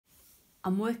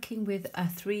I'm working with a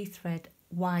 3-thread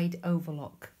wide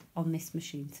overlock on this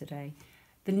machine today.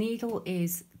 The needle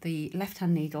is the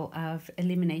left-hand needle. I've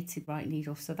eliminated right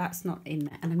needle, so that's not in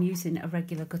there. And I'm using a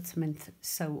regular Gutterman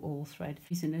sew-all thread.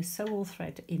 Using a sew-all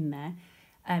thread in there.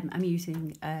 I'm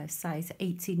using a size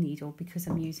 80 needle because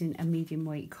I'm using a medium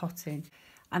weight cotton.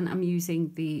 And I'm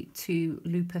using the 2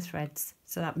 looper threads,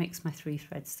 so that makes my 3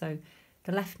 threads. So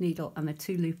the left needle and the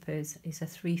 2 loopers is a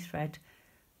 3-thread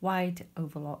wide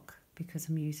overlock because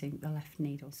I'm using the left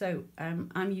needle. So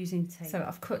I'm using tape. So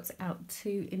I've cut out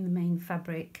 2 in the main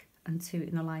fabric and 2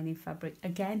 in the lining fabric.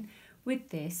 Again, with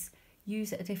this,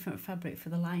 use a different fabric for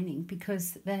the lining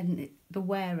because then the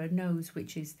wearer knows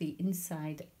which is the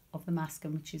inside of the mask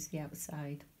and which is the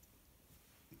outside.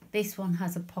 This one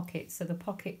has a pocket, so the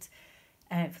pocket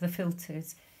for the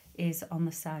filters is on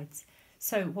the sides.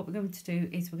 So what we're going to do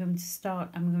is we're going to start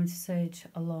and we're going to serge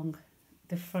along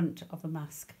the front of the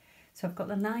mask. So I've got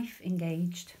the knife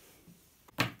engaged.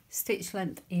 Stitch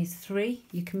length is 3.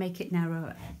 You can make it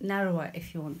narrower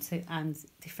if you want to, and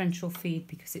differential feed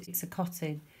because it's a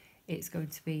cotton. It's going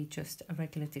to be just a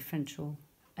regular differential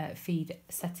feed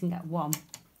setting at 1.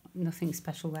 Nothing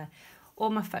special there. All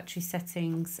my factory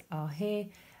settings are here.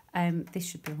 This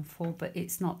should be on 4, but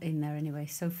it's not in there anyway.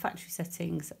 So factory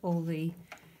settings, all the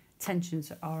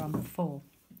tensions are on 4.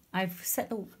 I've set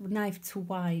the knife to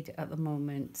wide at the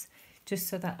moment, just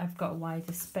so that I've got a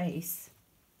wider space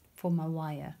for my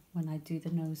wire when I do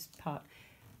the nose part.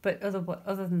 But other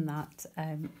than that,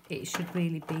 it should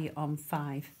really be on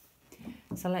 5.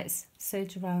 So let's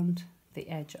serge around the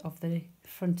edge of the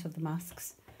front of the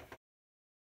masks.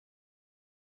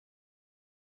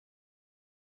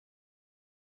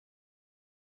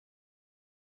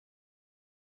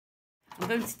 I'm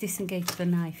going to disengage the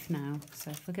knife now, so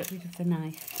if I get rid of the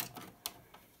knife,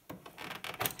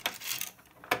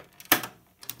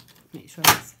 make sure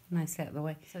it's nicely out of the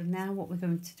way. So now what we're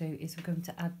going to do is we're going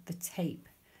to add the tape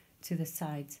to the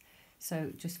sides.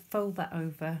 So just fold that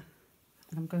over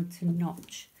and I'm going to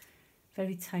notch,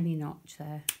 very tiny notch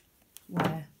there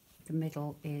where the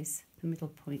middle is, the middle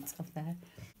point of there.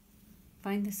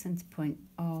 Find the centre point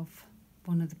of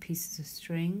one of the pieces of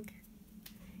string.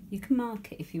 You can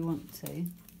mark it if you want to,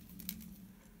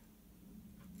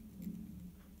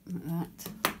 like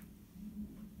that.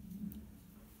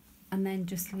 And then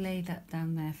just lay that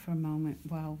down there for a moment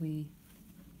while we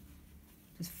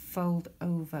just fold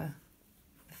over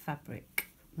the fabric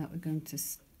that we're going to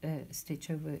stitch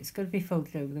over. It's got to be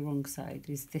folded over the wrong side,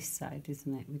 is this side,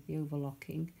 isn't it, with the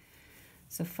overlocking.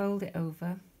 So fold it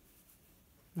over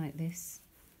like this.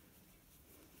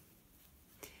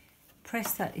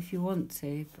 Press that if you want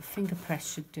to, but finger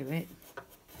press should do it.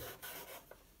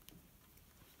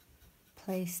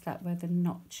 Place that where the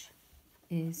notch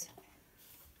is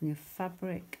on your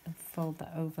fabric and fold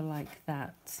that over like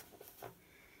that.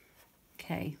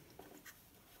 Okay.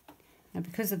 Now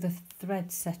because of the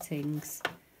thread settings,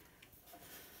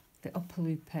 the upper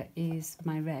looper is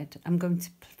my red. I'm going to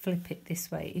flip it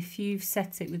this way. If you've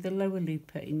set it with the lower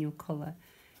looper in your colour,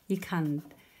 you can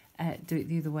do it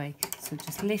the other way. So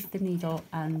just lift the needle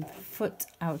and foot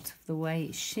out of the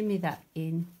way, shimmy that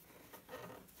in,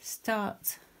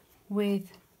 start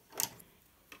with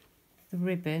the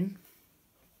ribbon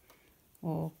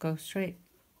or go straight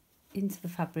into the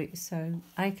fabric so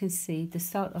I can see the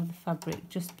start of the fabric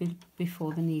just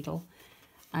before the needle,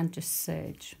 and just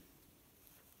serge.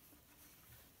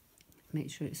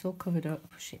 Make sure it's all covered up,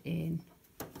 push it in,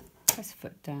 press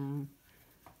foot down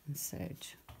and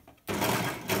serge.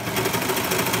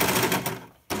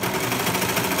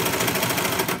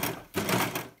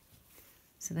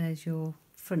 So there's your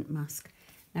front mask.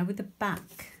 Now with the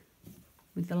back,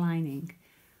 with the lining,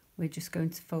 we're just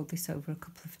going to fold this over a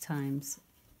couple of times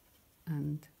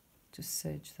and just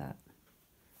serge that.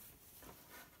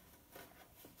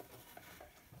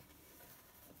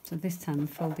 So this time I'm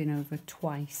folding over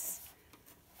twice.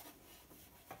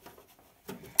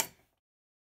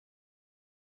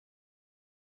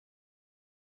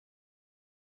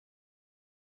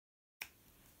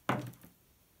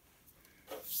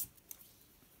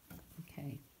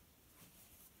 Okay.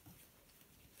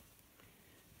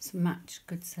 So match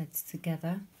good sides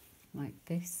together like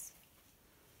this.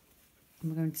 And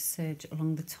we're going to serge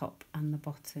along the top and the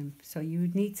bottom. So you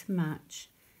would need to match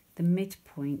the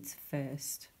midpoint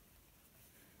first.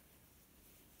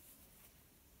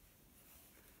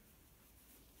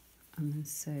 And then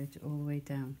serge all the way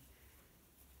down.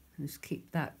 And just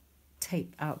keep that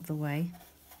tape out of the way.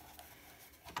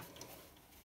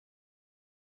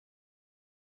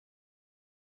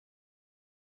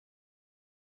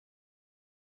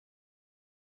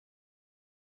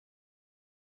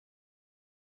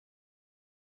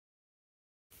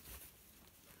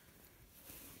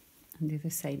 and do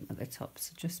the same at the top.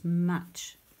 So just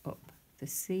match up the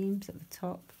seams at the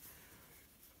top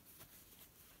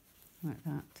like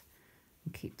that,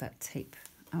 and keep that tape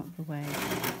out of the way.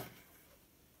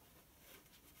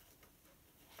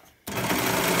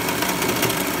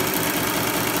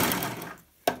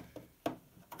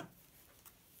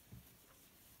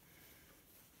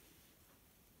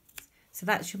 So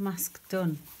that's your mask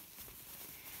done.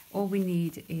 All we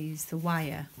need is the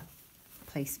wire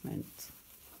placement.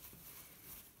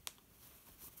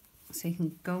 So you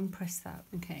can go and press that.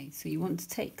 Okay, so you want to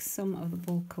take some of the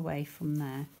bulk away from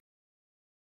there.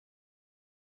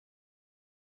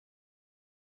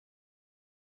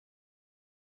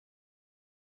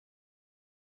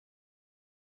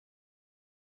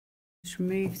 Just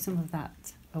remove some of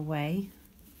that away.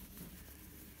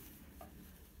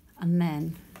 And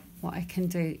then what I can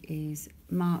do is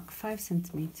mark 5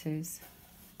 centimetres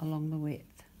along the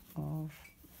width of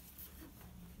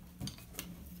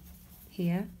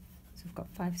here. So I've got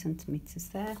 5 centimetres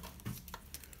there,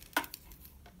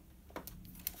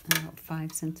 and I've got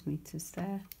 5 centimetres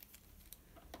there.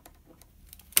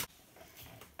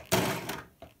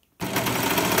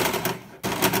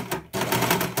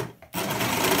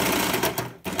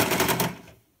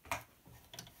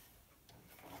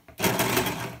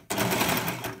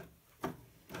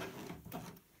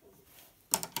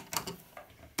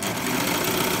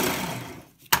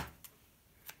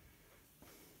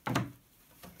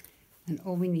 And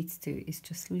all we need to do is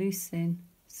just loosen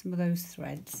some of those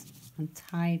threads and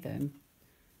tie them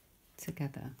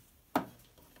together.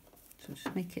 So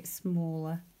just make it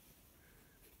smaller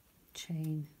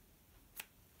chain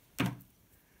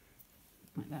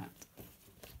like that.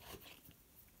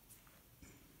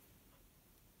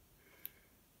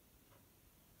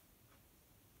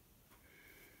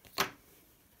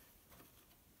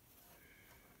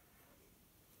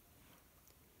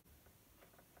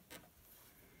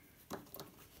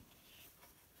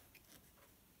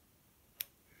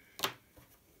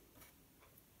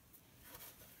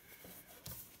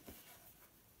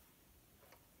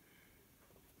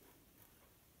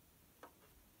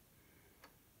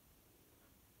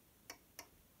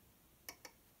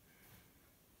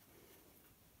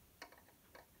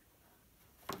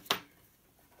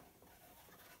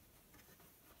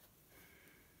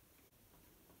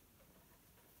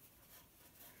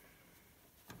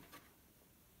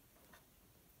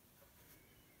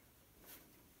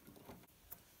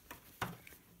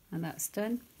 And that's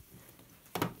done.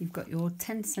 You've got your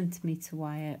 10 centimetre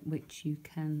wire, which you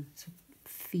can sort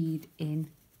of feed in.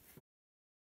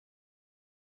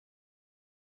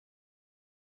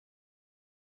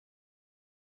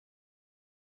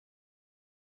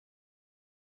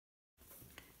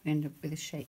 End up with a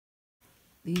shape.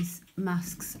 These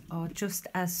masks are just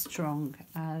as strong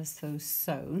as those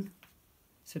sewn,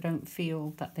 so don't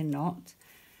feel that they're not,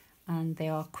 and they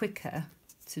are quicker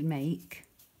to make,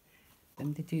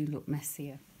 and they do look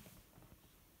messier.